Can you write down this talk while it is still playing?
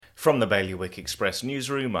From the Bailiwick Express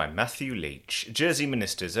newsroom, I'm Matthew Leach. Jersey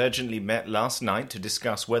ministers urgently met last night to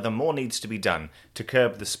discuss whether more needs to be done to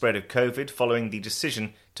curb the spread of COVID following the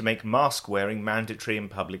decision to make mask wearing mandatory in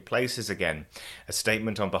public places again. A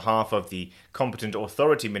statement on behalf of the competent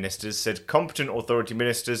authority ministers said competent authority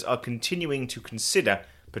ministers are continuing to consider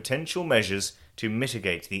potential measures to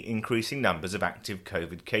mitigate the increasing numbers of active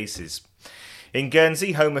COVID cases. In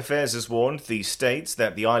Guernsey, Home Affairs has warned the states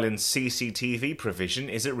that the island's CCTV provision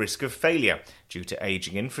is at risk of failure due to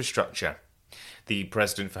ageing infrastructure. The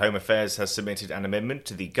President for Home Affairs has submitted an amendment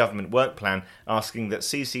to the government work plan asking that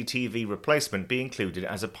CCTV replacement be included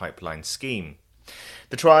as a pipeline scheme.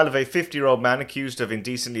 The trial of a 50-year-old man accused of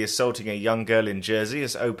indecently assaulting a young girl in Jersey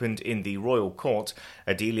has opened in the Royal Court.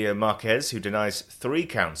 Adelio Marquez, who denies 3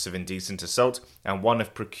 counts of indecent assault and 1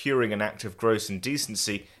 of procuring an act of gross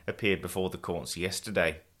indecency, appeared before the courts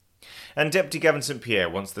yesterday. And Deputy Gavin St Pierre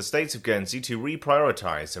wants the State of Guernsey to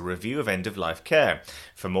reprioritise a review of end-of-life care.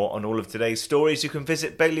 For more on all of today's stories, you can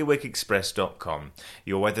visit bailiwickexpress.com.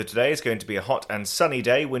 Your weather today is going to be a hot and sunny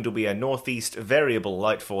day. Wind will be a northeast variable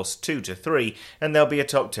light force 2 to 3, and there'll be a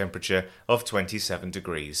top temperature of 27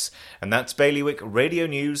 degrees. And that's Bailiwick Radio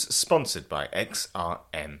News, sponsored by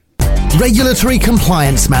XRM. Regulatory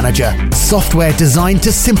Compliance Manager, software designed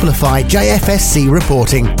to simplify JFSC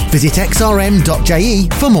reporting. Visit xrm.je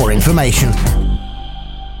for more information.